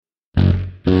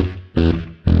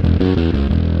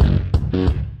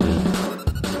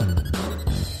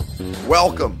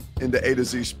Welcome into A to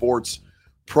Z Sports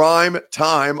Prime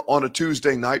Time on a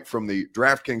Tuesday night from the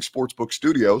DraftKings Sportsbook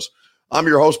Studios. I'm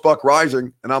your host, Buck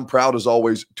Rising, and I'm proud, as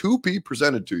always, to be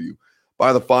presented to you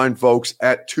by the fine folks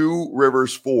at Two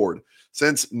Rivers Ford.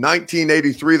 Since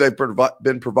 1983, they've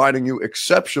been providing you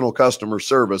exceptional customer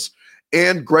service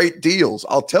and great deals.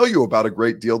 I'll tell you about a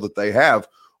great deal that they have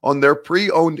on their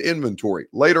pre-owned inventory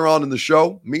later on in the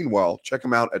show. Meanwhile, check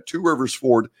them out at Two Rivers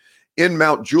Ford in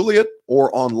Mount Juliet or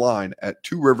online at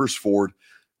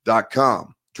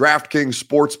tworiversford.com. DraftKings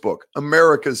Sportsbook,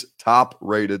 America's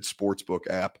top-rated sportsbook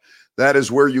app. That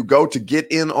is where you go to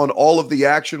get in on all of the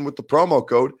action with the promo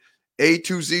code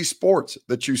A2Z Sports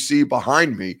that you see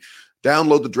behind me.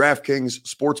 Download the DraftKings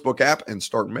Sportsbook app and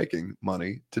start making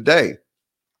money today.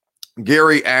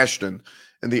 Gary Ashton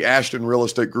and the Ashton Real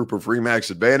Estate Group of RE/MAX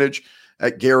Advantage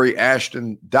at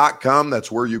GaryAshton.com. That's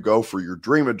where you go for your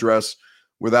dream address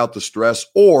without the stress,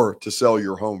 or to sell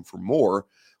your home for more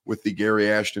with the Gary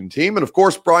Ashton team. And of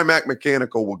course, Primac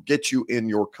Mechanical will get you in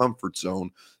your comfort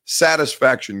zone.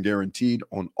 Satisfaction guaranteed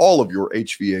on all of your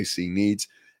HVAC needs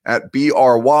at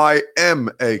Primac.com.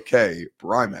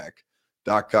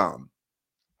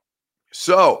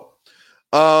 So,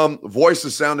 voice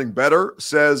is sounding better,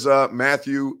 says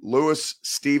Matthew Lewis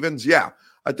Stevens. Yeah,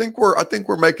 I think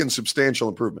we're making substantial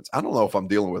improvements. I don't know if I'm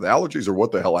dealing with allergies or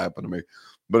what the hell happened to me,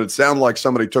 but it sounded like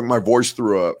somebody took my voice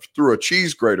through a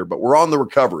cheese grater. But we're on the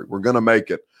recovery. We're going to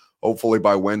make it. Hopefully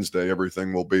by Wednesday,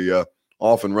 everything will be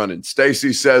off and running.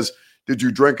 Stacy says, "Did you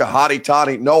drink a hottie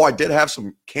toddy?" No, I did have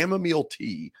some chamomile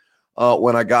tea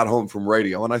when I got home from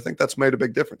radio, and I think that's made a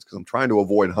big difference because I'm trying to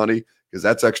avoid honey because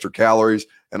that's extra calories,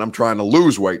 and I'm trying to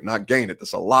lose weight, not gain it.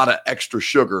 There's a lot of extra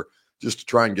sugar just to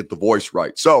try and get the voice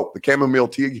right. So the chamomile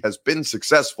tea has been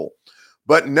successful.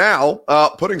 But now,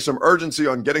 putting some urgency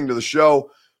on getting to the show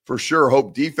for sure.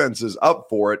 Hope defense is up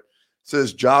for it,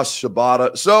 says Josh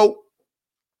Shabata. So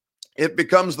it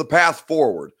becomes the path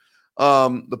forward.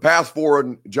 The path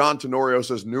forward, John Tenorio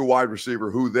says, new wide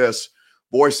receiver, who this?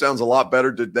 Voice sounds a lot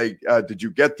better. Did you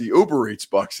get the Uber Eats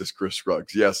bucks, says Chris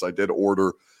Scruggs? Yes, I did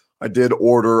order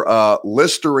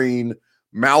Listerine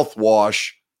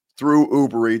mouthwash through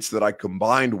Uber Eats that I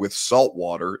combined with salt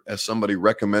water, as somebody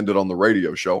recommended on the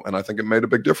radio show, and I think it made a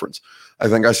big difference. I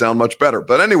think I sound much better.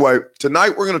 But anyway,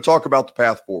 tonight we're going to talk about the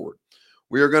path forward.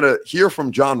 We are going to hear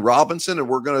from John Robinson, and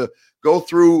we're going to go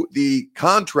through the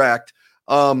contract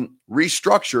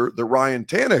restructure that Ryan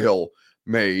Tannehill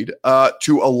made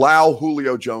to allow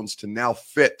Julio Jones to now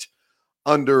fit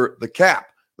under the cap.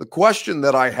 The question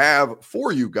that I have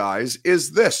for you guys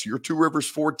is this, your Two Rivers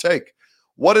Ford take.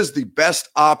 What is the best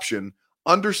option,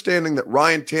 understanding that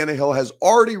Ryan Tannehill has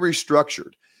already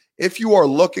restructured? If you are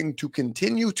looking to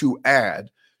continue to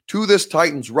add to this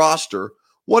Titans roster,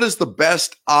 what is the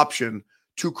best option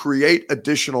to create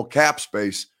additional cap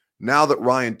space now that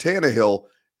Ryan Tannehill,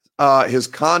 his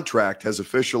contract has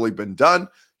officially been done?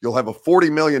 You'll have a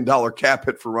 $40 million cap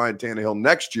hit for Ryan Tannehill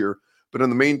next year, but in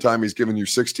the meantime, he's giving you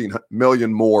 $16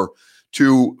 million more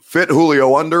to fit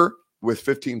Julio under with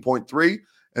 15.3,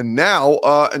 and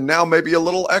now maybe a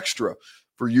little extra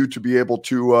for you to be able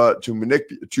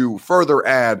to further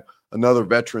add another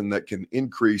veteran that can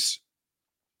increase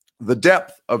the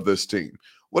depth of this team.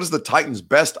 What is the Titans'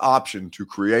 best option to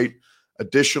create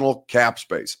additional cap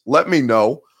space? Let me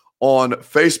know on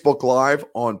Facebook Live,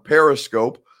 on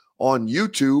Periscope, on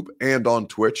YouTube, and on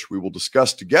Twitch. We will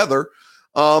discuss together.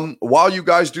 While you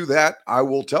guys do that, I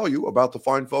will tell you about the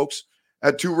fine folks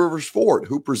at Two Rivers Ford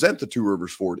who present the Two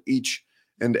Rivers Ford each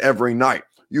and every night.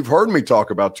 You've heard me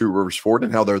talk about Two Rivers Ford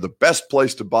and how they're the best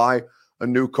place to buy a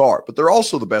new car, but they're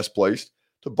also the best place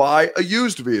to buy a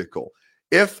used vehicle.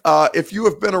 If you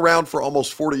have been around for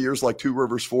almost 40 years like Two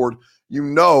Rivers Ford, you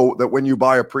know that when you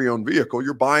buy a pre-owned vehicle,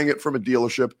 you're buying it from a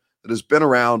dealership that has been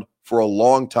around for a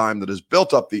long time, that has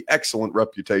built up the excellent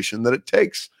reputation that it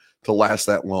takes to last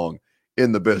that long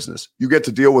in the business. You get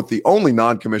to deal with the only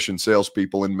non-commissioned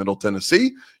salespeople in Middle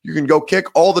Tennessee. You can go kick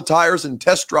all the tires and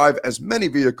test drive as many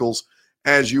vehicles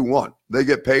as you want. They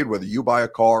get paid whether you buy a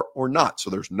car or not, so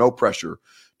there's no pressure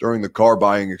during the car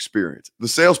buying experience. The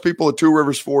salespeople at Two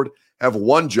Rivers Ford have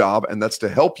one job, and that's to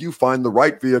help you find the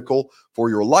right vehicle for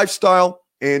your lifestyle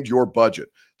and your budget.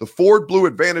 The Ford Blue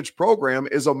Advantage program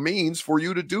is a means for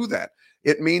you to do that.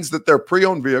 It means that their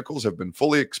pre-owned vehicles have been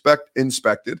fully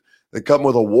inspected. They come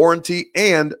with a warranty,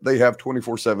 and they have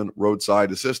 24/7 roadside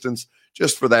assistance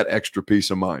just for that extra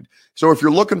peace of mind. So if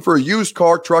you're looking for a used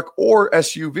car, truck, or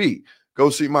SUV, go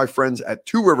see my friends at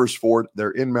Two Rivers Ford.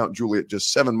 They're in Mount Juliet,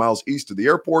 just 7 miles east of the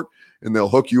airport, and they'll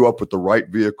hook you up with the right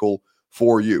vehicle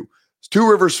for you. It's Two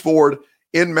Rivers Ford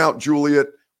in Mount Juliet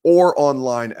or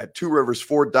online at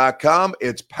tworiversford.com.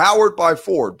 It's powered by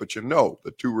Ford, but you know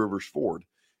the Two Rivers Ford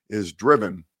is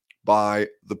driven by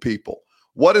the people.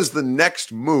 What is the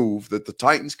next move that the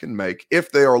Titans can make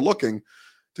if they are looking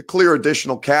to clear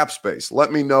additional cap space?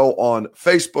 Let me know on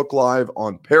Facebook Live,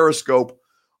 on Periscope,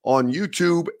 on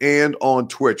YouTube, and on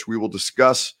Twitch. We will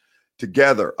discuss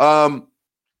together.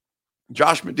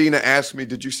 Josh Medina asked me,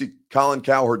 did you see Colin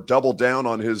Cowherd double down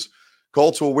on his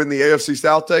Colts will win the AFC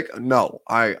South take? No,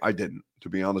 I didn't, to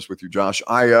be honest with you, Josh.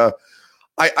 I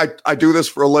do this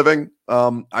for a living.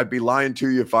 I'd be lying to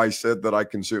you if I said that I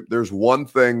consume. There's one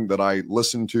thing that I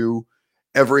listen to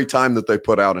every time that they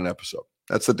put out an episode.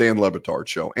 That's the Dan Le Batard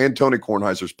Show and Tony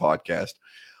Kornheiser's podcast.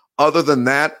 Other than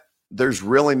that, there's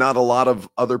really not a lot of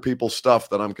other people's stuff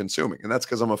that I'm consuming. And that's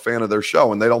because I'm a fan of their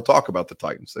show and they don't talk about the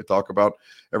Titans. They talk about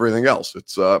everything else.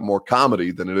 It's more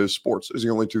comedy than it is sports. Those are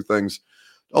the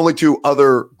only two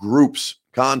other groups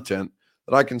content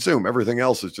that I consume. Everything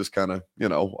else is just kind of,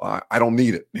 I don't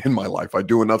need it in my life. I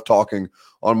do enough talking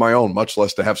on my own, much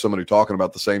less to have somebody talking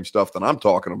about the same stuff that I'm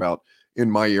talking about in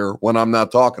my ear when I'm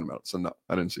not talking about it. So no,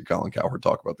 I didn't see Colin Cowherd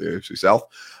talk about the AFC South.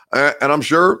 And I'm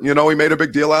sure, he made a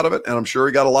big deal out of it, and I'm sure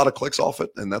he got a lot of clicks off it,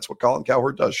 and that's what Colin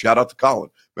Cowherd does. Shout out to Colin.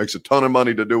 Makes a ton of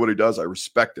money to do what he does. I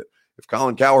respect it. If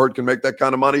Colin Cowherd can make that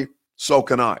kind of money, so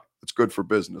can I. It's good for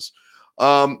business.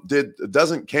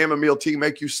 Doesn't chamomile tea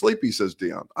make you sleepy, says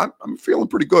Dion. I'm feeling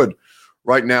pretty good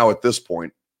right now at this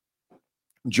point.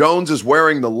 Jones is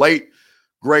wearing the late,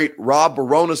 great Rob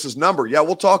Baronis' number. Yeah,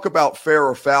 we'll talk about fair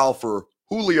or foul for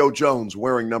Julio Jones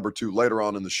wearing number 2 later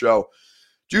on in the show.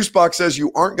 Juicebox says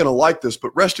you aren't going to like this,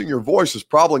 but resting your voice is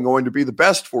probably going to be the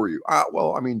best for you.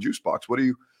 Juicebox, what do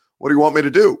you want me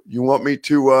to do? You want me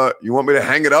to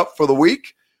hang it up for the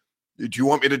week? Do you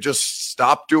want me to just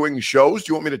stop doing shows?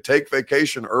 Do you want me to take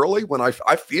vacation early when I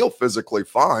feel physically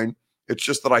fine? It's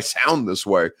just that I sound this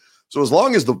way. So as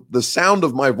long as the sound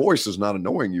of my voice is not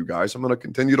annoying you guys, I'm going to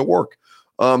continue to work.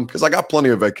 Because I got plenty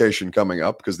of vacation coming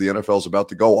up because the NFL is about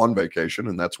to go on vacation,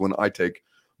 and that's when I take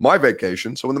my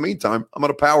vacation. So in the meantime, I'm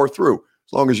going to power through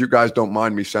as long as you guys don't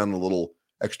mind me sounding a little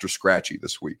extra scratchy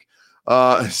this week.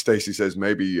 Stacy says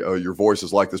maybe your voice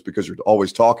is like this because you're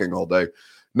always talking all day.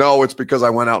 No, it's because I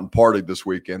went out and partied this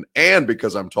weekend and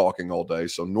because I'm talking all day.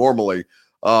 So normally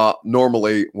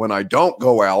when I don't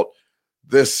go out,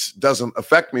 this doesn't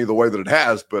affect me the way that it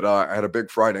has, but I had a big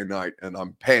Friday night and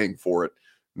I'm paying for it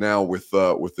now with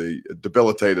the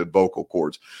debilitated vocal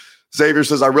cords. Xavier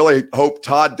says, I really hope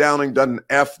Todd Downing doesn't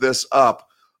F this up.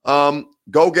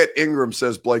 Go get Ingram,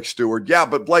 says Blake Stewart. Yeah,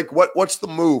 but Blake, what's the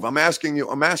move? I'm asking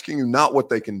you not what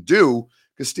they can do,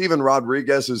 because Steven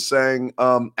Rodriguez is saying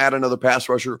add another pass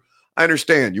rusher. I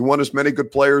understand. You want as many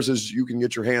good players as you can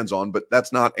get your hands on, but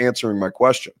that's not answering my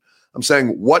question. I'm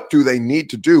saying, what do they need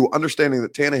to do? Understanding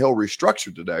that Tannehill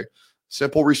restructured today.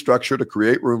 Simple restructure to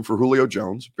create room for Julio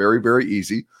Jones. Very, very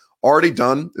easy. Already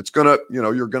done. It's going to,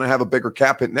 you're going to have a bigger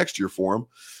cap hit next year for him,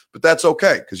 but that's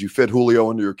okay because you fit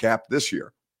Julio into your cap this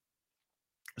year.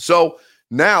 So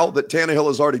now that Tannehill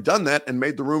has already done that and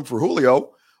made the room for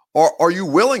Julio, are you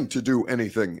willing to do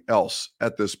anything else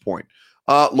at this point?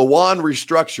 Lawan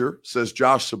restructure, says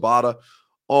Josh Sabata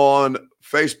on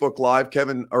Facebook Live.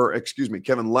 Kevin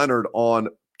Leonard on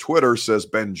Twitter says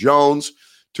Ben Jones.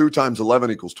 2 times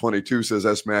 11 equals 22, says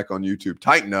S-Mac on YouTube.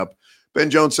 Tighten up. Ben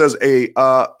Jones says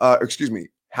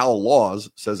Hal Laws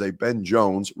says a Ben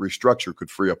Jones restructure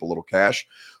could free up a little cash.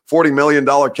 $40 million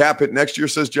cap hit next year,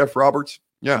 says Jeff Roberts.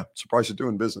 Yeah, it's the price of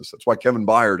doing business. That's why Kevin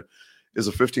Byard is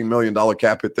a $15 million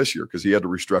cap hit this year, because he had to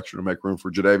restructure to make room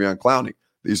for Jadeveon Clowney.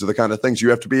 These are the kind of things you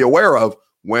have to be aware of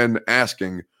when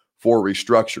asking for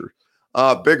restructure.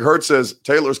 Big Hurt says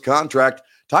Taylor's contract.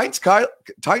 Titans Kyle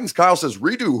says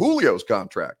redo Julio's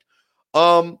contract.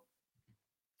 No,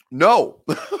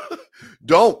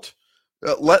 don't.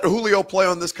 Let Julio play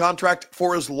on this contract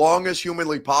for as long as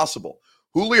humanly possible.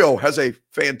 Julio has a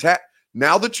fantastic,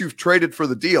 now that you've traded for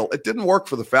the deal, it didn't work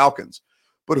for the Falcons,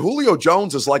 but Julio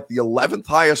Jones is like the 11th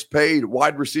highest paid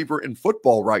wide receiver in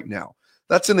football right now.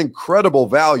 That's an incredible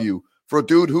value for a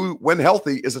dude who, when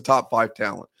healthy, is a top 5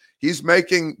 talent. He's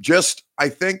making just, I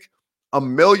think,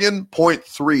 $1.3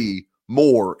 million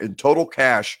more in total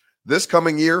cash this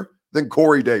coming year than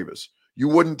Corey Davis. You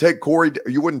wouldn't take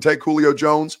Julio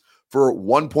Jones for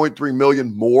 $1.3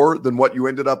 million more than what you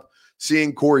ended up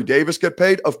seeing Corey Davis get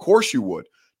paid? Of course you would.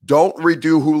 Don't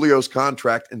redo Julio's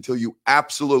contract until you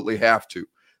absolutely have to.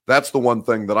 That's the one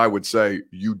thing that I would say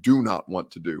you do not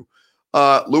want to do.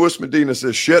 Luis Medina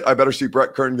says, shit, I better see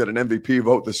Brett Kern get an MVP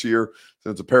vote this year,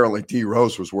 since apparently D.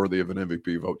 Rose was worthy of an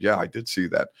MVP vote. Yeah, I did see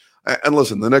that. And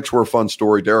listen, the Knicks were a fun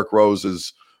story. Derrick Rose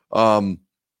is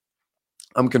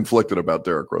I'm conflicted about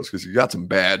Derrick Rose because he got some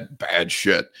bad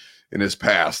shit in his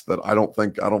past that I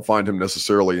don't find him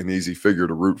necessarily an easy figure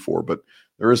to root for. But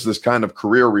there is this kind of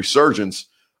career resurgence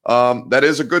that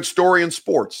is a good story in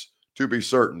sports, to be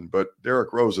certain. But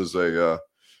Derrick Rose is a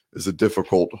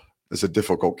difficult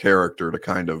character to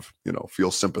kind of,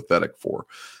 feel sympathetic for,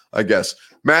 I guess.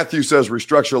 Matthew says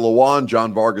restructure Lawan.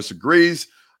 John Vargas agrees.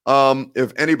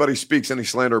 If anybody speaks any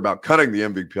slander about cutting the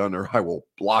MVP under, I will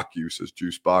block you, says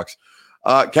Juicebox.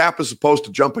 Cap is supposed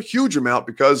to jump a huge amount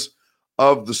because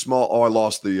of the small. Oh, I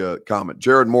lost the comment.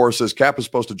 Jared Morris says Cap is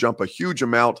supposed to jump a huge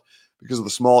amount because of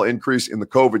the small increase in the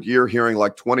COVID year, hearing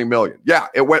like 20 million. Yeah,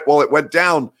 it went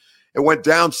down. It went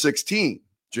down 16,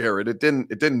 Jared. It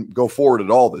didn't go forward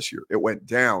at all this year. It went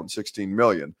down 16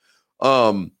 million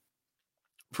from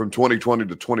 2020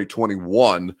 to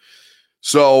 2021.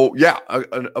 So yeah,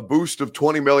 a boost of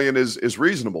 20 million is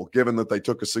reasonable given that they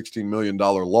took a $16 million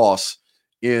loss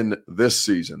in this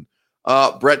season.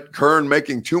 Brett Kern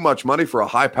making too much money for a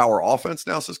high power offense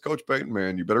now, says Coach Payton.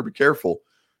 Man, you better be careful.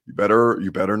 You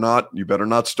better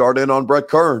not start in on Brett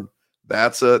Kern.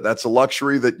 That's a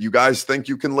luxury that you guys think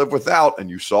you can live without. And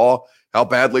you saw how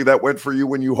badly that went for you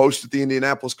when you hosted the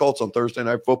Indianapolis Colts on Thursday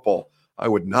Night Football. I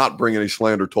would not bring any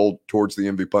slander towards the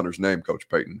MVP punter's name, Coach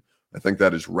Payton. I think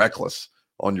that is reckless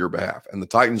on your behalf. And the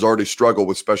Titans already struggle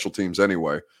with special teams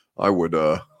anyway. I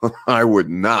would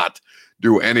not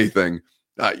do anything.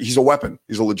 He's a weapon.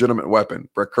 He's a legitimate weapon.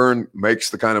 Brett Kern makes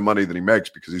the kind of money that he makes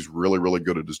because he's really, really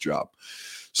good at his job.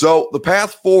 So the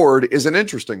path forward is an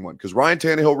interesting one because Ryan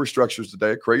Tannehill restructures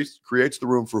today. It creates the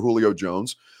room for Julio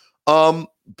Jones.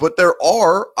 But there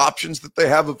are options that they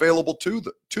have available to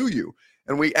you.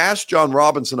 And we asked John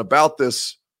Robinson about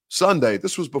this Sunday.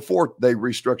 This was before they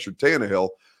restructured Tannehill.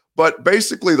 But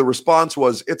basically the response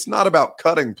was, it's not about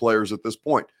cutting players at this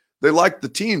point. They like the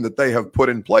team that they have put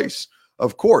in place.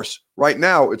 Of course, right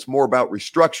now it's more about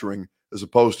restructuring as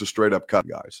opposed to straight up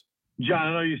cutting guys. John,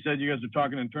 I know you said you guys are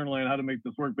talking internally on how to make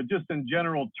this work, but just in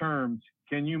general terms,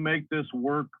 can you make this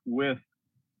work with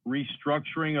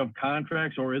restructuring of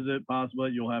contracts, or is it possible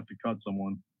that you'll have to cut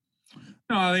someone?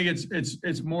 No, I think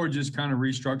it's more just kind of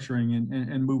restructuring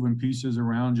and moving pieces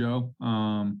around, Joe.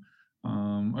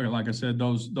 Like I said,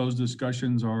 those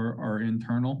discussions are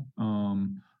internal,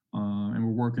 and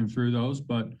we're working through those.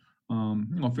 But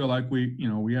I feel like we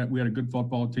had a good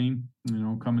football team,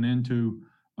 coming into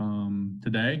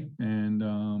today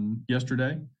and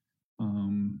yesterday.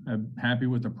 I'm happy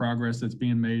with the progress that's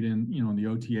being made in the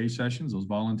OTA sessions, those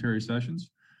voluntary sessions,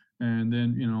 and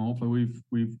then hopefully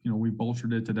we've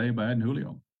bolstered it today by adding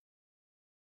Julio.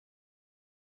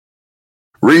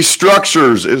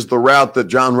 Restructures is the route that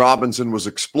John Robinson was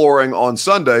exploring on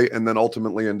Sunday and then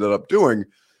ultimately ended up doing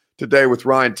today with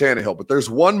Ryan Tannehill. But there's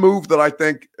one move that I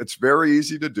think it's very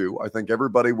easy to do. I think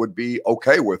everybody would be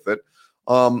okay with it.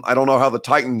 I don't know how the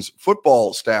Titans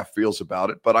football staff feels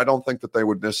about it, but I don't think that they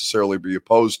would necessarily be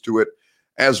opposed to it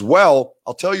as well.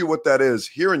 I'll tell you what that is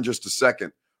here in just a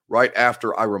second, right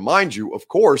after I remind you, of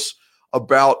course,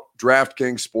 about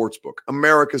DraftKings Sportsbook,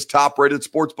 America's top-rated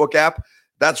sportsbook app.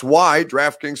 That's why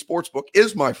DraftKings Sportsbook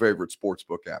is my favorite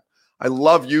sportsbook app. I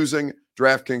love using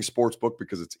DraftKings Sportsbook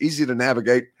because it's easy to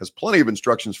navigate, has plenty of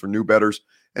instructions for new bettors,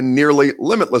 and nearly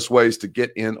limitless ways to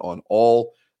get in on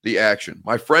all the action.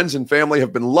 My friends and family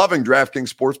have been loving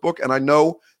DraftKings Sportsbook, and I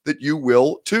know that you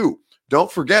will too.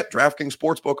 Don't forget, DraftKings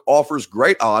Sportsbook offers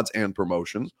great odds and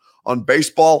promotions on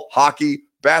baseball, hockey,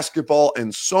 basketball,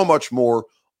 and so much more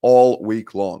all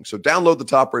week long. So download the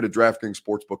top-rated DraftKings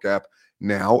Sportsbook app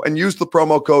now and use the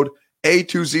promo code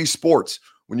A2Z Sports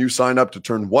when you sign up to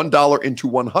turn $1 into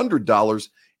 $100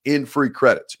 in free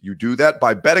credits. You do that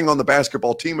by betting on the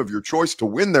basketball team of your choice to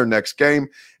win their next game.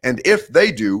 And if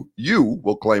they do, you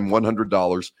will claim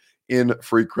 $100 in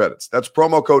free credits. That's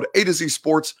promo code A2Z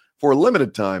Sports for a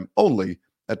limited time only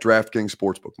at DraftKings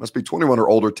Sportsbook. Must be 21 or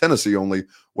older, Tennessee only.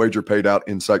 Wager paid out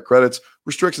in site credits.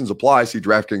 Restrictions apply. See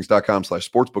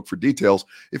DraftKings.com/sportsbook for details.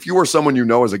 If you or someone you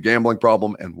know has a gambling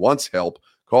problem and wants help,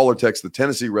 call or text the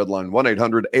Tennessee Red Line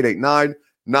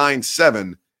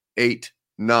 1-800-889-9789.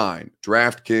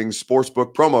 DraftKings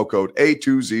Sportsbook, promo code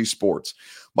A2Z Sports.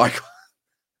 Michael,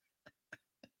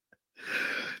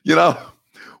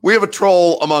 we have a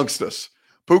troll amongst us.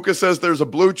 Puka says there's a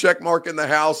blue check mark in the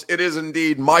house. It is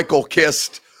indeed Michael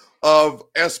Kist of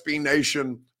SB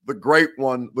Nation, the great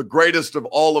one, the greatest of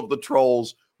all of the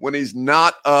trolls. When he's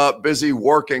not busy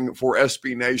working for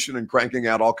SB Nation and cranking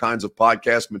out all kinds of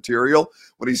podcast material,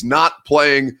 when he's not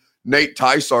playing Nate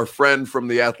Tice, our friend from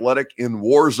The Athletic, in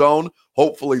Warzone,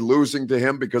 hopefully losing to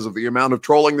him because of the amount of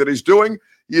trolling that he's doing,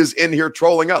 he is in here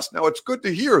trolling us. Now, it's good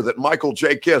to hear that Michael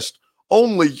J. Kist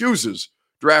only uses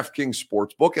DraftKings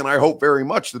Sportsbook, and I hope very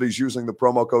much that he's using the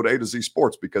promo code A to Z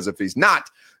Sports, because if he's not,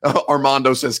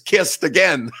 Armando says kissed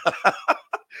again.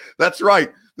 That's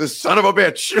right. This son of a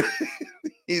bitch.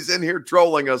 He's in here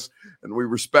trolling us, and we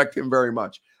respect him very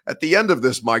much. At the end of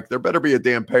this, Mike, there better be a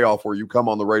damn payoff where you come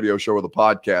on the radio show or the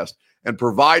podcast and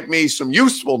provide me some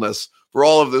usefulness for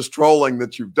all of this trolling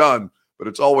that you've done. But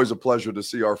it's always a pleasure to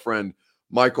see our friend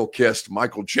Michael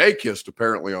J. Kist,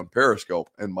 apparently on Periscope,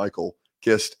 and Michael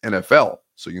Kist NFL.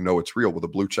 So you know it's real, with a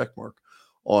blue check mark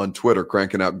on Twitter,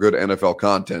 cranking out good NFL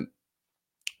content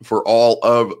for all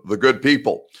of the good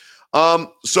people.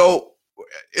 So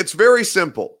it's very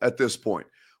simple at this point.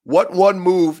 What one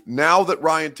move, now that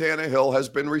Ryan Tannehill has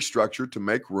been restructured to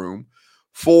make room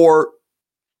for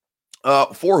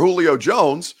Julio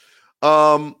Jones,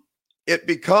 it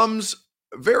becomes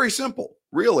very simple,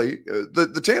 really.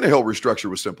 The Tannehill restructure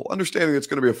was simple. Understanding it's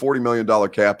going to be a $40 million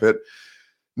cap hit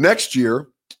next year,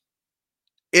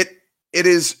 it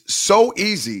is so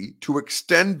easy to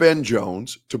extend Ben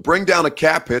Jones, to bring down a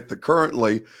cap hit that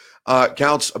currently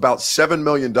counts about $7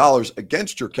 million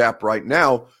against your cap right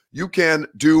now. You can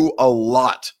do a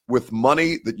lot with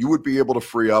money that you would be able to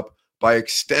free up by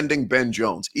extending Ben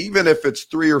Jones, even if it's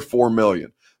 $3 or $4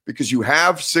 million, because you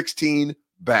have 16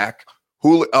 back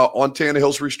on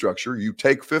Tannehill's restructure. You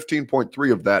take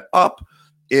 15.3 of that up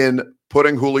in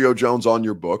putting Julio Jones on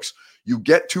your books. You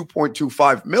get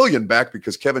 $2.25 million back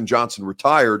because Kevin Johnson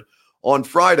retired on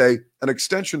Friday. An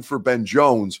extension for Ben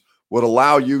Jones would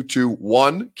allow you to,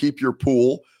 one, keep your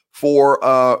pool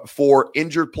for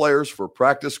injured players, for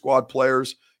practice squad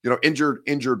players,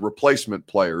 injured replacement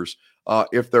players,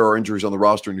 if there are injuries on the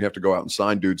roster and you have to go out and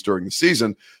sign dudes during the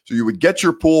season. So you would get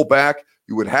your pool back.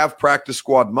 You would have practice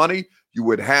squad money. You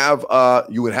would have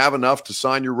enough to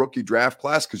sign your rookie draft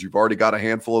class, because you've already got a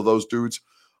handful of those dudes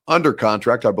under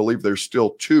contract. I believe there's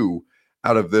still 2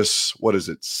 out of this,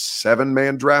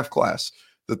 7-man draft class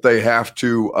that they have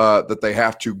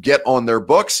to get on their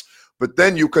books. But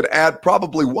then you could add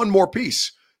probably one more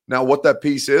piece. Now, what that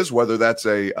piece is, whether that's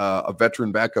a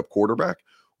veteran backup quarterback,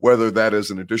 whether that is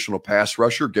an additional pass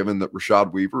rusher, given that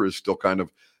Rashad Weaver is still kind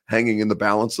of hanging in the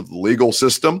balance of the legal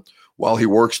system while he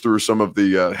works through some of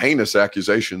the heinous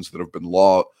accusations that have been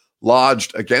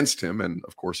lodged against him. And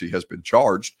of course, he has been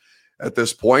charged at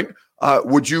this point.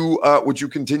 Would you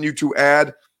continue to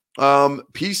add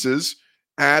pieces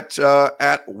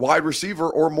at wide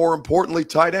receiver, or more importantly,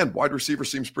 tight end? Wide receiver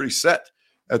seems pretty set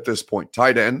at this point.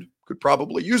 Tight end could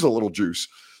probably use a little juice.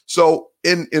 So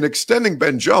in extending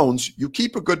Ben Jones, you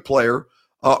keep a good player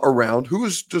around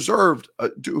who's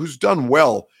done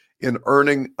well in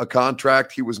earning a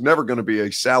contract. He was never going to be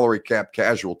a salary cap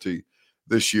casualty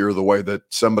this year, the way that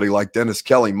somebody like Dennis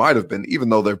Kelly might have been, even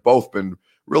though they've both been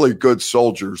really good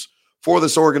soldiers for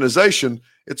this organization.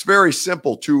 It's very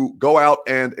simple to go out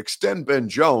and extend Ben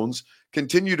Jones,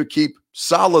 continue to keep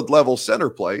solid level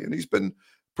center play, and he's been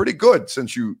pretty good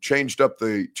since you changed up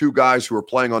the 2 guys who are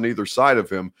playing on either side of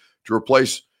him to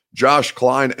replace Josh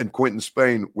Klein and Quentin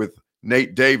Spain with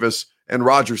Nate Davis and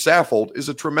Roger Saffold is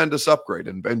a tremendous upgrade,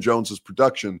 and Ben Jones's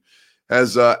production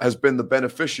has been the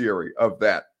beneficiary of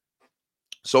that.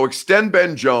 So extend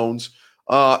Ben Jones.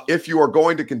 If you are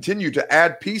going to continue to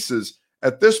add pieces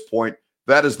at this point,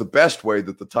 that is the best way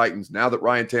that the Titans, now that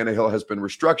Ryan Tannehill has been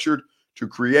restructured, to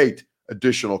create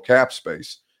additional cap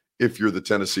space if you're the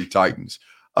Tennessee Titans.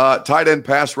 Tight end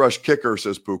pass rush kicker,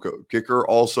 says Puka. Kicker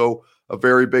also a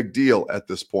very big deal at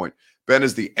this point. Ben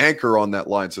is the anchor on that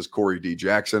line, says Corey D.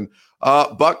 Jackson.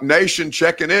 Buck Nation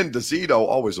checking in. DeZito,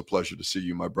 always a pleasure to see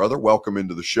you, my brother. Welcome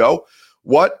into the show.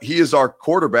 He is our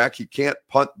quarterback. He can't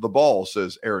punt the ball,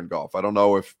 says Aaron Goff. I don't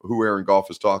know who Aaron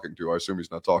Goff is talking to. I assume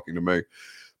he's not talking to me.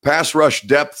 Pass rush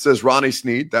depth, says Ronnie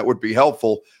Sneed. That would be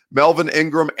helpful. Melvin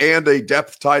Ingram and a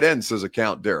depth tight end, says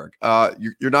Account Derek.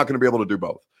 You're not going to be able to do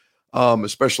both,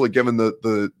 especially given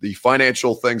the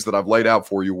financial things that I've laid out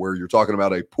for you, where you're talking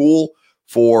about a pool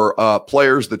for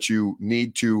players that you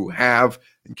need to have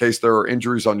in case there are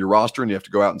injuries on your roster and you have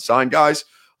to go out and sign guys.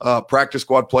 Practice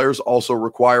squad players also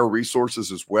require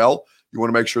resources as well. You want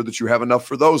to make sure that you have enough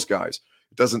for those guys.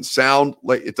 It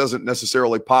doesn't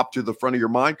necessarily pop to the front of your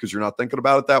mind because you're not thinking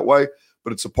about it that way,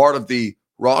 but it's a part of the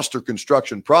roster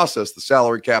construction process, the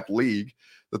salary cap league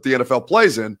that the NFL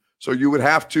plays in. So it would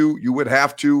have to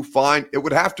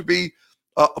be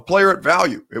a player at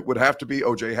value. It would have to be not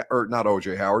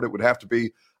OJ Howard. It would have to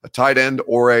be a tight end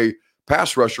or a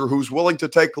pass rusher who's willing to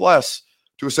take less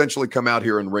to essentially come out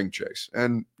here and ring chase.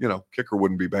 And, kicker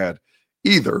wouldn't be bad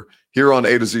either here on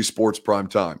A to Z Sports Prime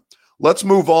Time. Let's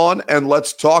move on and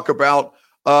let's talk about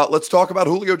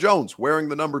Julio Jones wearing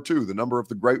the number 2, the number of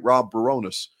the great Rob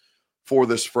Baronis, for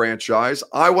this franchise.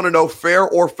 I want to know fair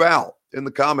or foul in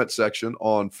the comment section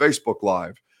on Facebook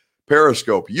Live,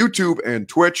 Periscope, YouTube, and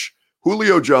Twitch.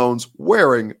 Julio Jones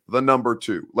wearing the number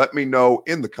 2. Let me know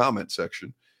in the comment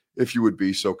section if you would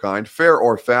be so kind. Fair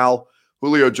or foul,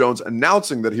 Julio Jones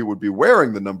announcing that he would be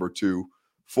wearing the number 2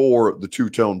 for the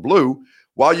two-tone blue.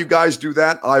 While you guys do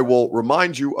that, I will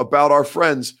remind you about our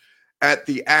friends at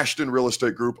the Ashton Real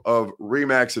Estate Group of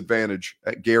RE/MAX Advantage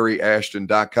at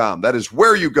GaryAshton.com. That is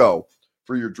where you go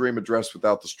for your dream address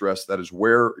without the stress. That is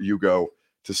where you go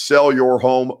to sell your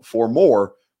home for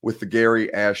more with the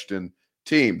Gary Ashton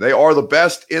team. They are the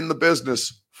best in the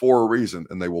business for a reason,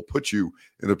 and they will put you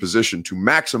in a position to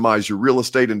maximize your real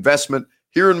estate investment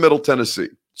here in Middle Tennessee.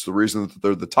 It's the reason that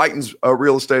they're the Titans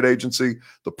real estate agency,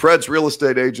 the Preds real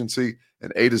estate agency,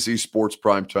 and A to Z Sports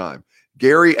Prime Time.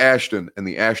 Gary Ashton and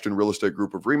the Ashton Real Estate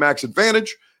Group of RE/MAX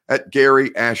Advantage at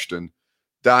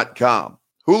GaryAshton.com.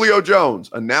 Julio Jones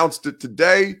announced it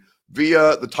today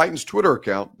via the Titans Twitter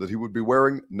account that he would be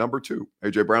wearing number 2.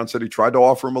 A.J. Brown said he tried to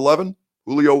offer him 11.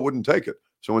 Julio wouldn't take it.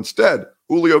 So instead,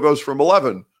 Julio goes from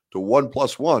 11 to 1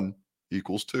 + 1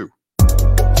 = 2.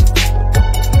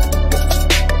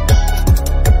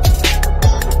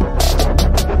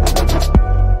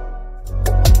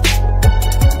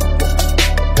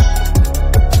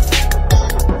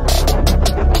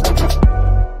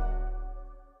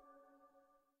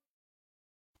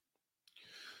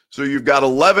 So you've got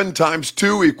 11 times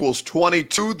 2 =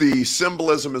 22. The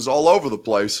symbolism is all over the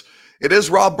place. It is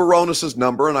Rob Barones'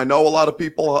 number, and I know a lot of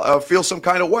people feel some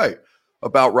kind of way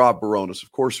about Rob Barones,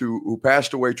 of course, who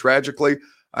passed away tragically.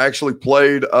 I actually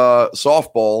played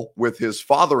softball with his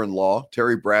father-in-law,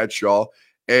 Terry Bradshaw,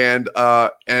 and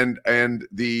one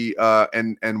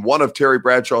of Terry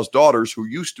Bradshaw's daughters, who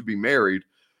used to be married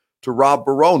to Rob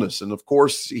Barones. And of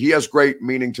course, he has great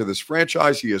meaning to this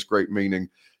franchise. He has great meaning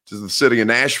to the city of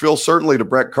Nashville, certainly to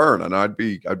Brett Kern. And I'd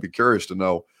be curious to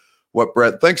know what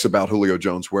Brett thinks about Julio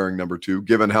Jones wearing number 2,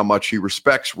 given how much he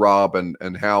respects Rob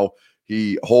and how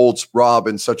he holds Rob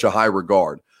in such a high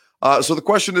regard. So the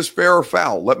question is fair or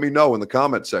foul? Let me know in the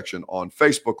comment section on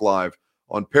Facebook Live,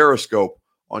 on Periscope,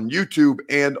 on YouTube,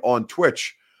 and on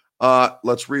Twitch.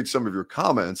 Let's read some of your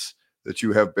comments that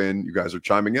you guys are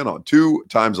chiming in on. 2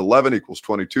 times 11 =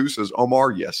 22, says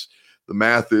Omar. Yes, the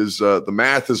math is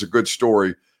a good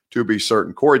story, to be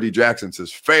certain. Corey D. Jackson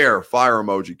says fair, fire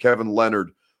emoji. Kevin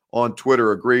Leonard on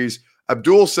Twitter agrees.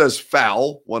 Abdul says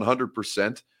foul,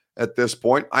 100% at this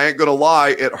point. I ain't going to lie,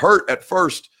 it hurt at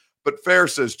first, but fair,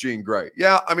 says Gene Gray.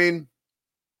 Yeah, I mean,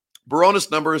 Barones'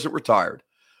 number isn't retired,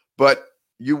 but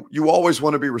you always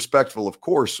want to be respectful, of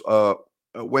course.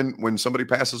 When somebody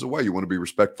passes away, you want to be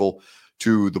respectful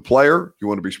to the player. You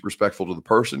want to be respectful to the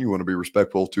person. You want to be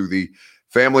respectful to the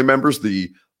family members,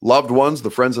 the loved ones,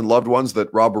 the friends and loved ones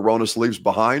that Rob Barones leaves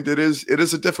behind. It is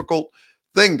a difficult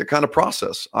thing to kind of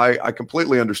process. I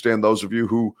completely understand those of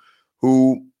you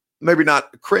who maybe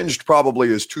not cringed, probably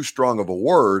is too strong of a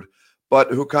word,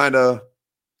 but who kind of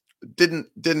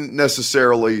didn't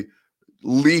necessarily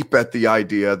leap at the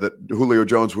idea that Julio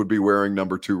Jones would be wearing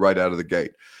number 2 right out of the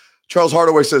gate. Charles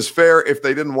Hardaway says fair. If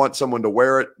they didn't want someone to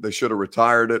wear it, they should have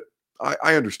retired it.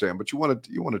 I understand, but you want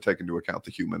to take into account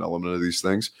the human element of these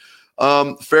things.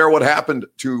 Fair, what happened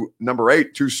to number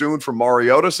 8 too soon from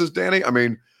Mariota, says Danny. I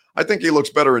mean, I think he looks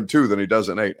better in 2 than he does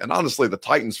in 8. And honestly, the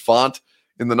Titans font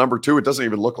in the number 2, it doesn't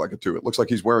even look like a 2. It looks like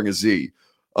he's wearing a Z.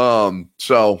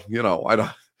 So, you know,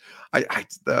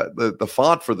 the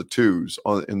font for the 2s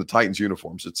in the Titans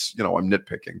uniforms, it's, you know, I'm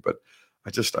nitpicking, but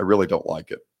I really don't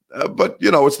like it. But, you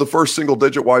know, it's the first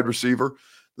single-digit wide receiver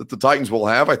that the Titans will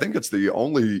have. I think it's the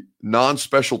only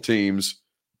non-special teams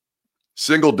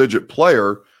single-digit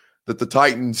player that the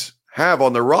Titans have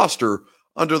on their roster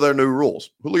under their new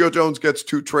rules. Julio Jones gets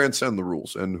to transcend the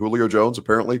rules, and Julio Jones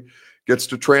apparently gets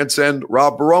to transcend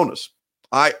Rob Barones.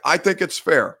 I think it's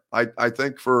fair. I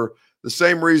think for the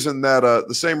same reason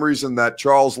that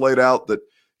Charles laid out that,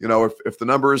 you know, if the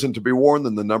number isn't to be worn,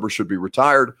 then the number should be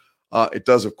retired. It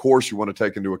does, of course, you want to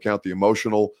take into account the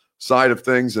emotional side of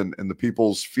things and the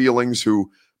people's feelings who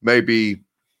may be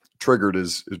triggered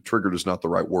is not the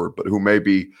right word, but who may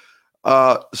be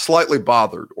slightly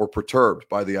bothered or perturbed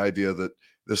by the idea that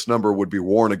this number would be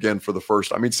worn again for the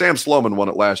first. I mean, Sam Sloman won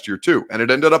it last year too, and it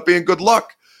ended up being good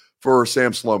luck for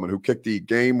Sam Sloman, who kicked the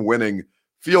game-winning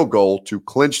field goal to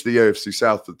clinch the AFC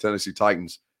South for the Tennessee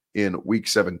Titans in Week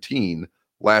 17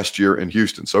 last year in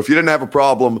Houston. So if you didn't have a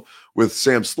problem with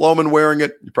Sam Sloman wearing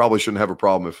it, you probably shouldn't have a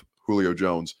problem if Julio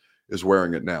Jones is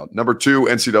wearing it now. Number 2,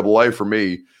 NCAA for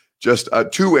me, just 2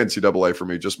 NCAA for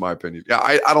me, just my opinion. Yeah,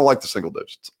 I don't like the single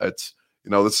digits. It's,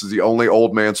 you know, this is the only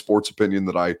old man sports opinion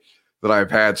that that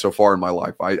I've had so far in my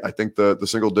life. I think the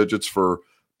single digits for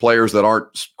players that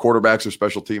aren't quarterbacks or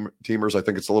special teamers, I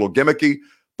think it's a little gimmicky,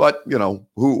 but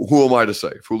who am I to say?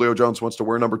 If Julio Jones wants to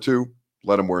wear number 2,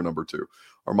 let him wear number 2.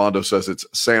 Armando says it's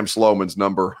Sam Sloman's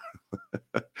number.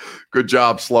 Good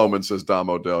job, Sloman, says Dom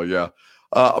Odell. Yeah.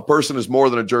 A person is more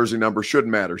than a jersey number.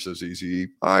 Shouldn't matter, says Easy.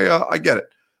 I get it.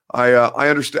 I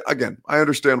understand. Again, I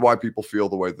understand why people feel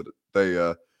the way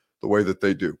that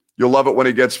they do. You'll love it when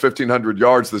he gets 1,500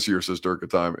 yards this year, says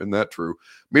Durkatime. Isn't that true?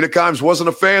 Mina Kimes wasn't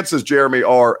a fan, says Jeremy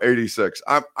R86.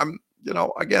 I'm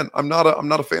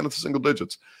not a fan of the single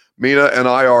digits. Mina and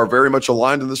I are very much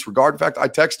aligned in this regard. In fact, I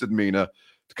texted Mina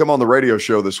to come on the radio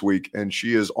show this week, and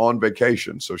she is on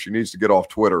vacation, so she needs to get off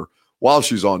Twitter while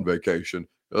she's on vacation.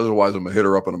 Otherwise, I'm going to hit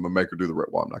her up and I'm going to make her do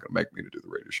I'm not going to make Mina do the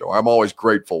radio show. I'm always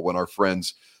grateful when our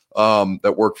friends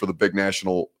that work for the big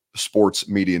national sports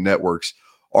media networks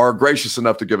are gracious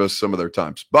enough to give us some of their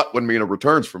times. But when Mina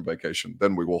returns from vacation,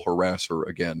 then we will harass her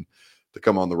again to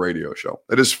come on the radio show.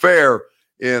 It is fair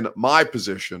in my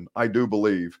position, I do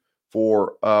believe,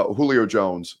 for Julio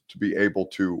Jones to be able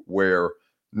to wear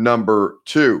number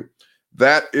 2.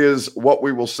 That is what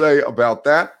we will say about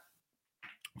that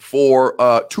for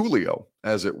Tulio,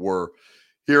 as it were,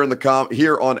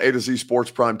 here on A to Z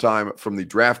Sports Prime Time from the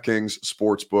DraftKings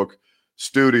Sportsbook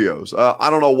Studios. I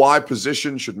don't know why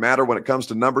position should matter when it comes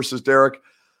to numbers, says Derek.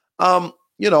 I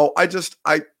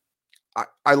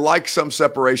like some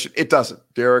separation. It doesn't,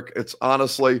 Derek. It's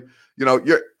honestly,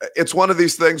 it's one of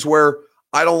these things where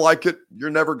I don't like it. You're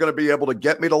never going to be able to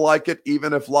get me to like it,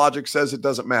 even if logic says it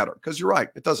doesn't matter. Because you're right.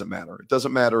 It doesn't matter. It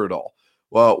doesn't matter at all.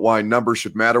 Well, why numbers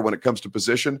should matter when it comes to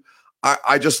position.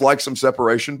 I just like some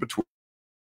separation between.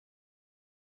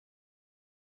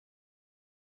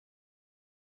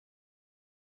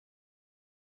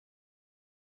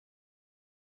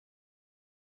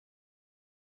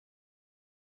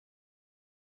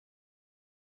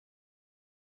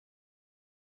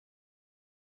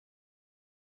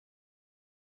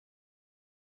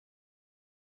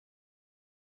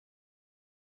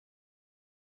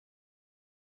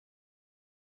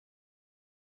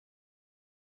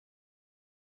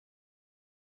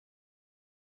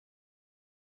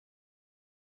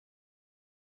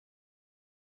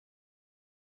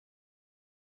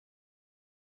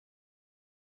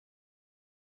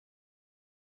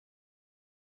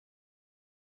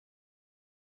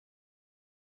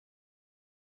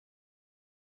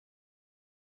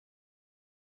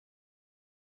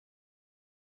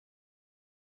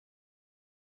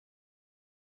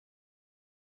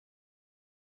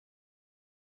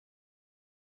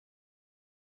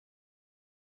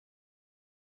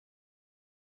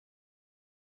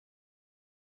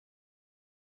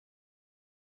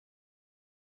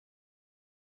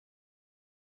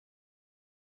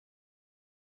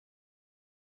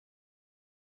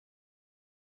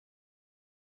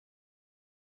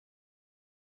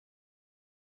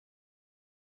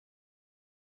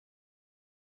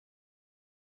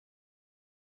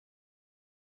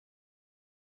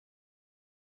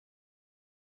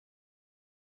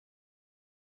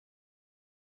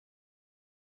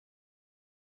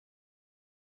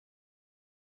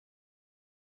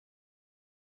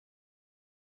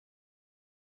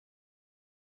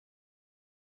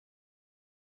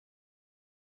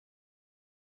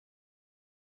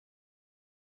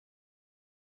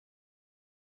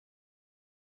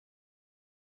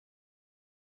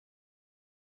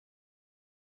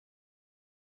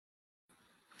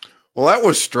 Well, that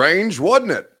was strange,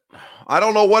 wasn't it? I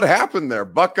don't know what happened there.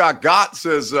 Buck got,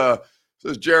 says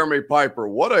Jeremy Piper.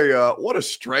 What a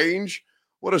strange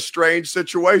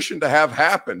situation to have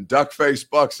happen. Duckface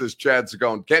Buck, says Chad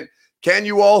Zagone. Can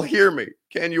you all hear me?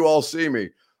 Can you all see me?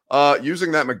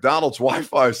 Using that McDonald's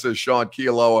Wi-Fi, says Sean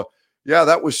Kialoa. Yeah,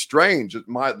 that was strange. The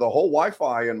whole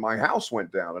Wi-Fi in my house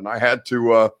went down, and I had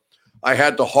to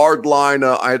hardline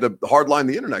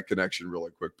the internet connection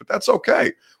really quick, but that's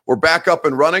okay. We're back up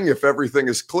and running. If everything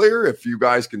is clear, if you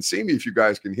guys can see me, if you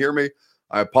guys can hear me,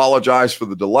 I apologize for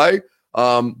the delay.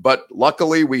 But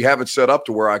luckily we have it set up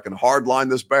to where I can hardline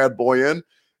this bad boy in,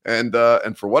 and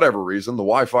for whatever reason, the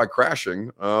Wi-Fi crashing.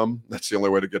 That's the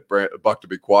only way to get Buck to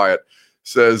be quiet,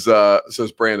 says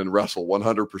Brandon Russell.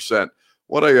 100%.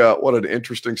 What an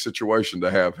interesting situation to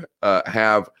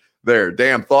have there.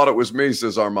 Damn, thought it was me,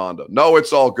 says Armando. No,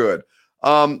 it's all good.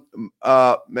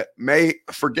 May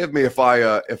forgive me if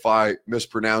I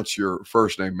mispronounce your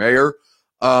first name, Mayor.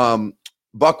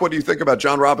 Buck, what do you think about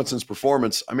John Robinson's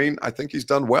performance? I mean, I think he's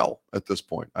done well at this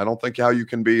point. I don't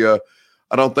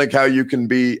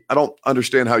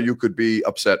understand how you could be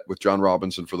upset with John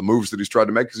Robinson for the moves that he's tried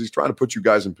to make, because he's trying to put you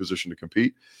guys in position to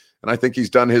compete. And I think he's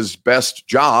done his best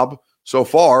job so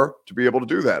far to be able to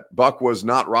do that. Buck was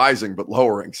not rising, but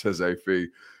lowering, says AP.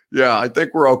 Yeah, I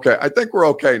think we're okay. I think we're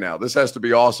okay now. This has to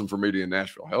be awesome for media in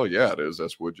Nashville. Hell yeah, it is.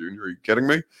 That's Wood Jr. Are you kidding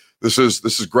me? This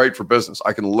is great for business.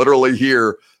 I can literally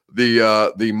hear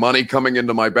the money coming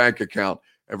into my bank account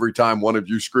every time one of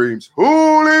you screams,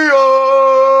 Julio.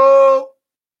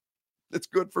 It's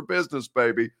good for business,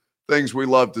 baby. Things we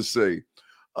love to see.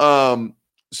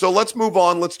 So let's move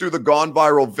on. Let's do the gone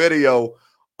viral video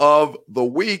of the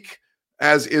week,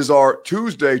 as is our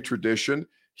Tuesday tradition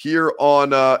here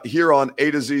on A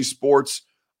to Z Sports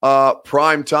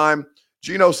Prime Time.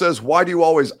 Gino says, why do you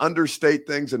always understate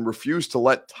things and refuse to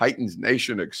let Titans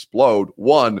Nation explode?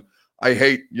 One, I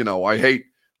hate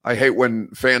when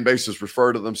fan bases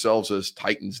refer to themselves as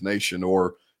Titans Nation,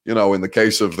 or, in the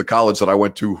case of the college that I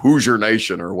went to, Hoosier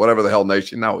Nation, or whatever the hell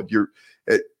nation. No,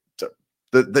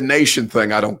 the nation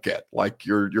thing I don't get. Like,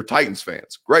 you're Titans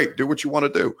fans. Great. Do what you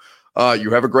want to do.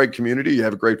 You have a great community. You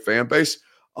have a great fan base.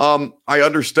 I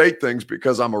understate things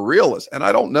because I'm a realist, and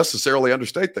I don't necessarily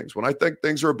understate things. When I think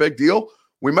things are a big deal,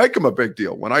 we make them a big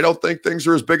deal. When I don't think things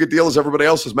are as big a deal as everybody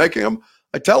else is making them,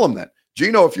 I tell them that.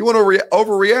 Gino, if you want to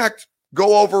overreact, go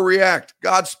overreact.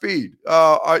 Godspeed.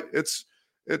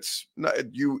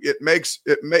 It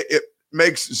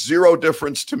makes zero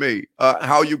difference to me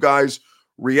how you guys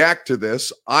react to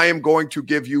this. I am going to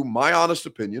give you my honest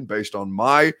opinion based on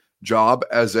my job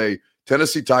as a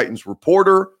Tennessee Titans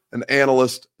reporter, an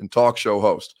analyst, and talk show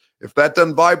host. If that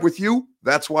doesn't vibe with you,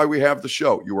 that's why we have the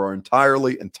show. You are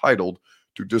entirely entitled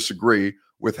to disagree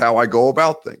with how I go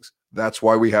about things. That's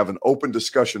why we have an open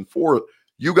discussion for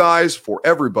you guys, for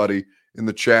everybody in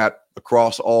the chat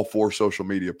across all 4 social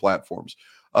media platforms.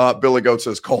 Billy Goat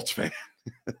says Colts fan.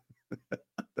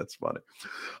 That's funny.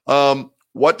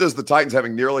 What does the Titans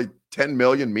having nearly 10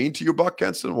 million mean to you, Buck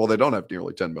Kenston? Well, they don't have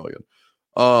nearly 10 million.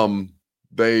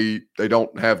 They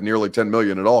don't have nearly 10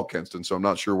 million at all, Kenston. So I'm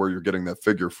not sure where you're getting that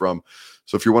figure from.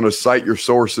 So if you want to cite your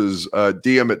sources,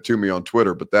 DM it to me on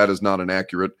Twitter, but that is not an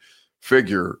accurate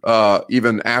figure,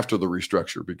 even after the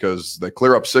restructure, because they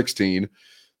clear up 16.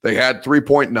 They had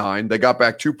 3.9. They got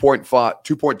back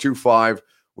 2.25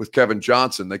 with Kevin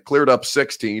Johnson. They cleared up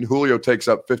 16. Julio takes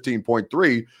up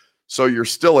 15.3. So you're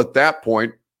still at that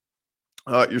point.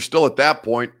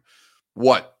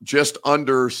 What? Just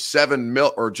under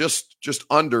just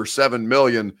under $7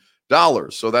 million.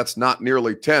 So that's not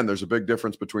nearly 10. There's a big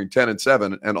difference between 10 and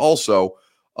 7. And also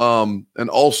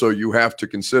you have to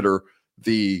consider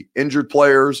the injured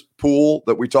players pool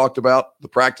that we talked about, the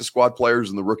practice squad players,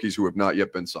 and the rookies who have not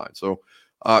yet been signed. So,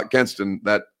 Kenston,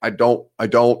 that I don't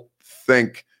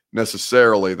think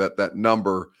necessarily that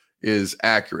number is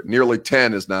accurate. Nearly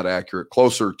 10 is not accurate.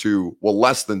 Closer to,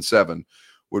 less than 7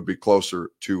 would be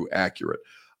closer to accurate.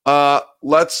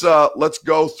 Let's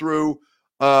go through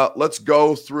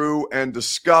and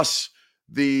discuss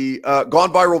the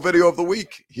gone viral video of the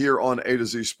week here on A to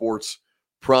Z Sports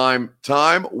Prime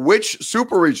Time. Which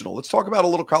super regional? Let's talk about a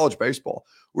little college baseball.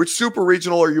 Which super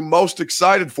regional are you most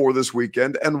excited for this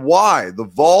weekend, and why? The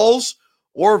Vols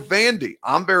or Vandy?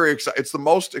 I'm very excited. It's the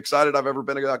most excited I've ever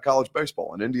been about college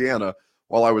baseball. And Indiana,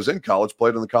 while I was in college,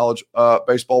 played in the College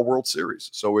Baseball World Series.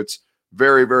 So it's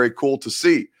very, very cool to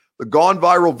see. The gone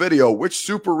viral video, which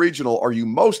super regional are you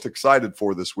most excited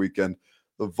for this weekend?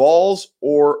 The Vols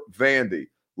or Vandy?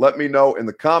 Let me know in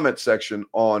the comment section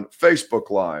on Facebook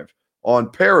Live, on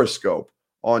Periscope,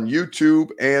 on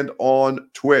YouTube, and on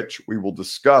Twitch. We will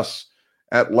discuss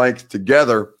at length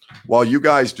together. While you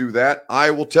guys do that, I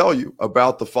will tell you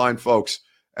about the fine folks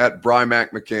at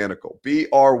Brymac Mechanical.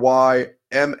 BRYMAK,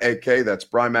 that's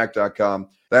Brymac.com.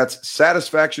 That's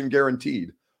satisfaction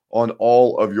guaranteed on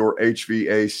all of your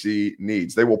HVAC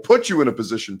needs. They will put you in a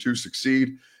position to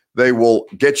succeed. They will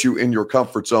get you in your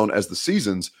comfort zone as the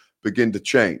seasons begin to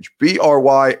change.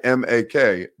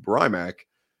 BRYMAK,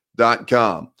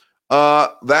 Brymac.com.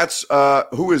 That's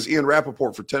who is Ian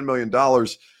Rappaport for $10 million,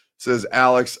 says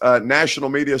Alex. National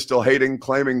media still hating,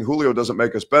 claiming Julio doesn't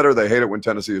make us better. They hate it when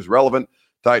Tennessee is relevant.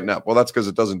 Tighten up. Well, that's because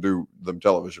it doesn't do them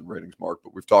television ratings, Mark,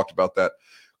 but we've talked about that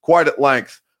quite at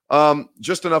length.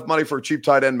 Just enough money for a cheap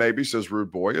tight end, maybe, says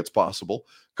Rude Boy. It's possible.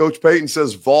 Coach Payton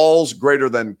says Vols greater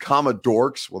than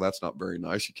Commodorks. Well, that's not very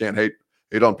nice. You can't hate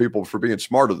on people for being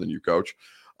smarter than you, Coach.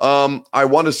 I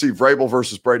want to see Vrabel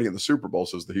versus Brady in the Super Bowl,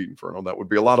 says the Heat Inferno. That would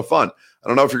be a lot of fun. I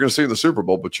don't know if you're going to see it in the Super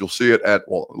Bowl, but you'll see it at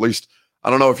least I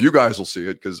don't know if you guys will see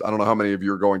it, because I don't know how many of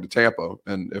you are going to Tampa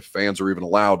and if fans are even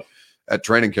allowed at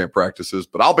training camp practices.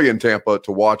 But I'll be in Tampa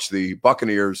to watch the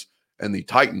Buccaneers and the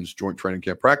Titans joint training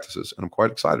camp practices, and I'm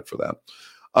quite excited for that.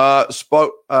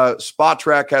 Spot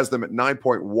Track has them at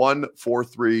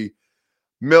 9.143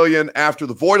 million after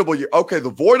the voidable year. Okay,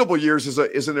 the voidable years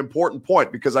is an important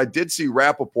point because I did see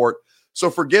Rappaport. So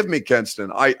forgive me,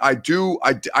 Kenston.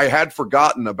 I had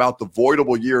forgotten about the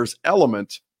voidable years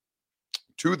element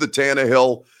to the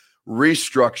Tannehill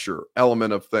restructure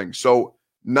element of things. So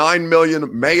 9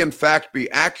 million may in fact be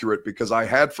accurate because I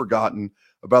had forgotten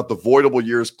about the voidable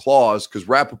years clause because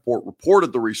Rappaport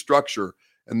reported the restructure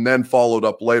and then followed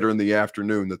up later in the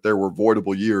afternoon that there were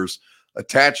voidable years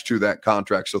attached to that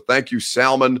contract. So thank you,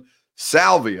 Salmon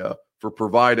Salvia, for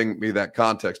providing me that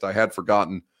context. I had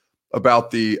forgotten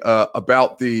about the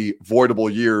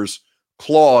voidable years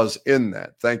clause in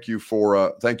that. Thank you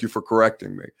for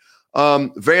correcting me.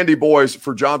 Vandy boys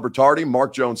for John Bertardi.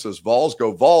 Mark Jones says Vols.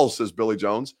 Go Vols, says Billy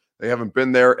Jones. They haven't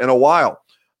been there in a while.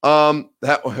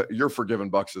 You're forgiven,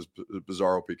 Bucks, says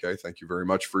Bizarro PK. Thank you very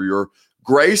much for your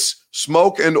grace.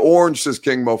 Smoke and orange, says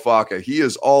King Mofaka. He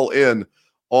is all in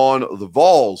on the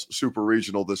Vols Super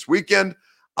Regional this weekend.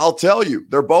 I'll tell you,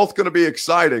 they're both going to be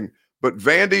exciting, but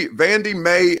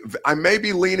I may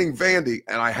be leaning Vandy,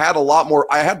 and I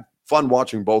had fun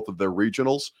watching both of their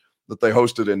regionals that they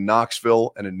hosted in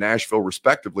Knoxville and in Nashville,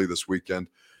 respectively, this weekend.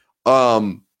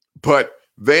 But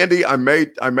Vandy,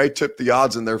 I may tip the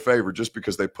odds in their favor just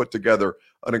because they put together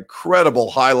an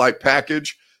incredible highlight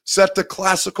package set to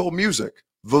classical music,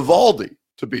 Vivaldi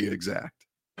to be exact.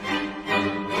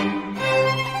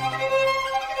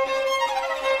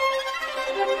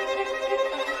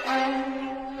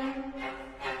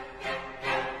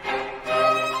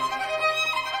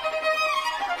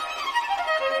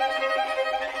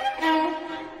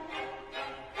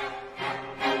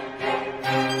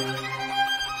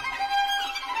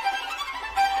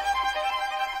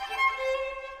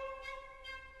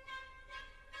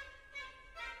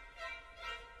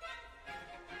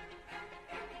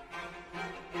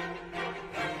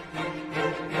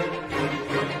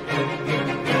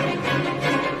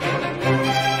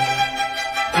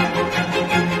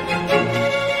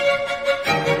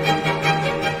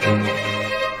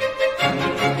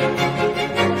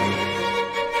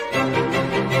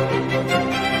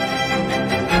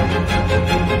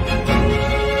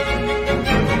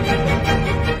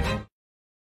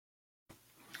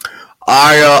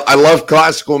 I love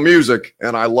classical music,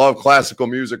 and I love classical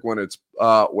music when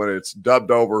it's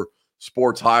dubbed over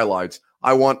sports highlights.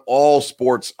 I want all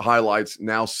sports highlights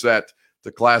now set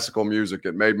to classical music.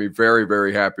 It made me very,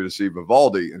 very happy to see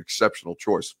Vivaldi, an exceptional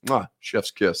choice.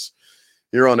 Chef's kiss.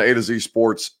 Here on A to Z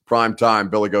Sports Prime Time,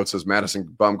 Billy Goat says Madison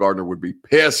Bumgardner would be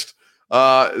pissed.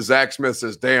 Zach Smith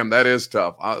says, damn, that is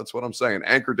tough. That's what I'm saying.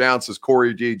 Anchor Down says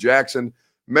Corey D. Jackson.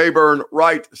 Mayburn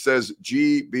Wright says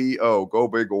GBO. Go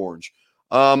Big Orange.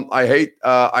 I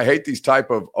hate these type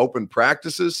of open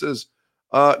practices, says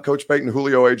Coach Payton.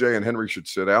 Julio, AJ, and Henry should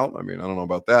sit out. I mean, I don't know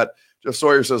about that. Jeff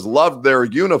Sawyer says, loved their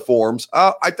uniforms.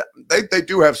 They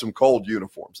do have some cold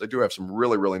uniforms. They do have some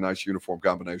really, really nice uniform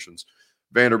combinations,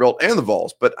 Vanderbilt and the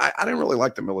Vols. But I didn't really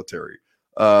like the military,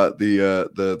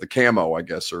 the camo, I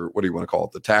guess, or what do you want to call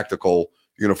it? The tactical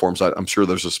uniforms. I'm sure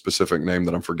there's a specific name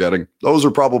that I'm forgetting. Those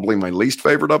are probably my least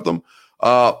favorite of them.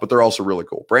 But they're also really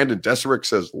cool. Brandon Deserick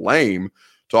says lame,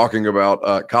 talking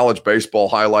about college baseball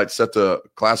highlights set to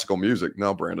classical music.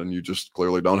 No, Brandon, you just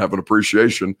clearly don't have an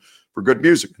appreciation for good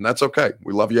music, and that's okay.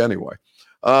 We love you anyway.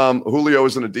 Julio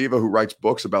isn't a diva who writes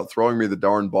books about throwing me the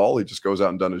darn ball. He just goes out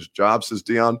and done his job, says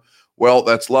Dion. Well,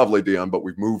 that's lovely, Dion, but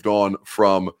we've moved on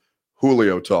from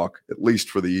Julio talk, at least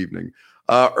for the evening.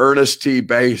 Ernest T.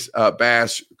 Bass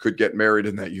could get married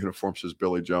in that uniform, says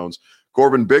Billy Jones.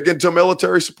 Corbin, big into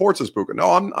military support, says Puka.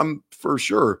 No, I'm for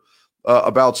sure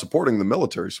about supporting the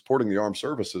military, supporting the armed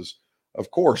services,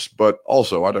 of course. But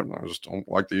also, I just don't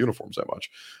like the uniforms that much.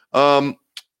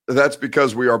 That's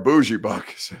because we are bougie,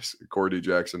 Buck, says Corey D.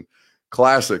 Jackson.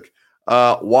 Classic.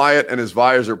 Wyatt and his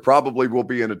visor probably will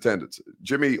be in attendance.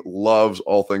 Jimmy loves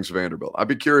all things Vanderbilt. I'd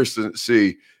be curious to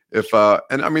see if,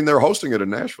 and I mean, they're hosting it in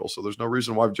Nashville, so there's no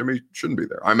reason why Jimmy shouldn't be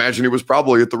there. I imagine he was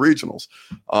probably at the regionals.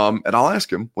 And I'll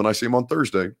ask him when I see him on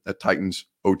Thursday at Titans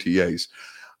OTAs.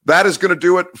 That is going to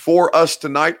do it for us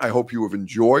tonight. I hope you have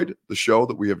enjoyed the show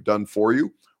that we have done for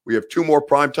you. We have 2 more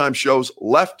primetime shows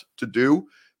left to do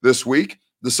this week.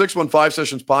 The 615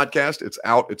 Sessions podcast, it's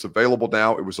out. It's available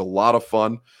now. It was a lot of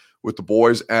fun with the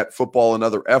boys at Football and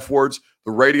Other F Words.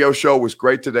 The radio show was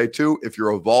great today, too. If you're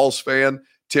a Vols fan,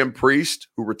 Tim Priest,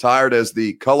 who retired as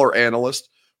the color analyst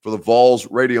for the Vols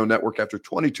radio network after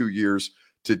 22 years,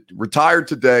 retired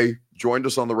today, joined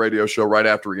us on the radio show right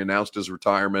after he announced his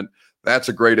retirement. That's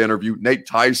a great interview. Nate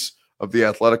Tice of The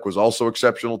Athletic was also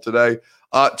exceptional today.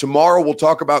 Tomorrow we'll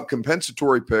talk about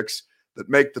compensatory picks that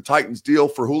make the Titans deal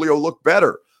for Julio look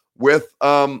better with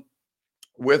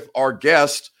our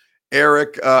guest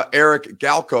Eric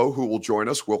Galco, who will join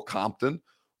us. Will Compton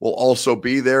will also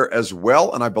be there as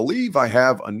well. And I believe I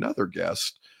have another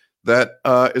guest that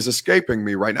is escaping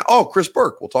me right now. Oh, Chris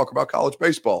Burke. We'll talk about college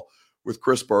baseball with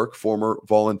Chris Burke, former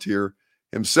Volunteer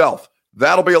himself.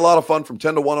 That'll be a lot of fun from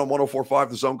 10 to 1 on 104.5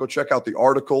 The Zone. Go check out the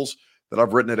articles that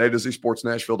I've written at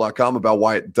A2ZSportsNashville.com about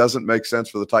why it doesn't make sense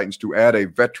for the Titans to add a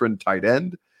veteran tight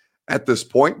end at this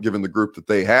point, given the group that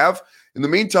they have. In the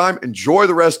meantime, enjoy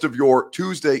the rest of your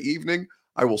Tuesday evening.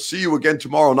 I will see you again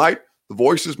tomorrow night. The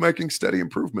voice is making steady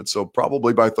improvements, so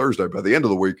probably by Thursday, by the end of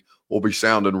the week, we'll be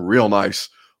sounding real nice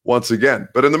once again.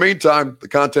 But in the meantime, the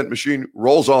content machine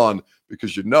rolls on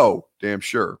because you know damn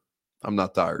sure I'm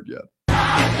not tired yet.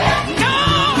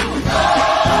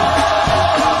 No!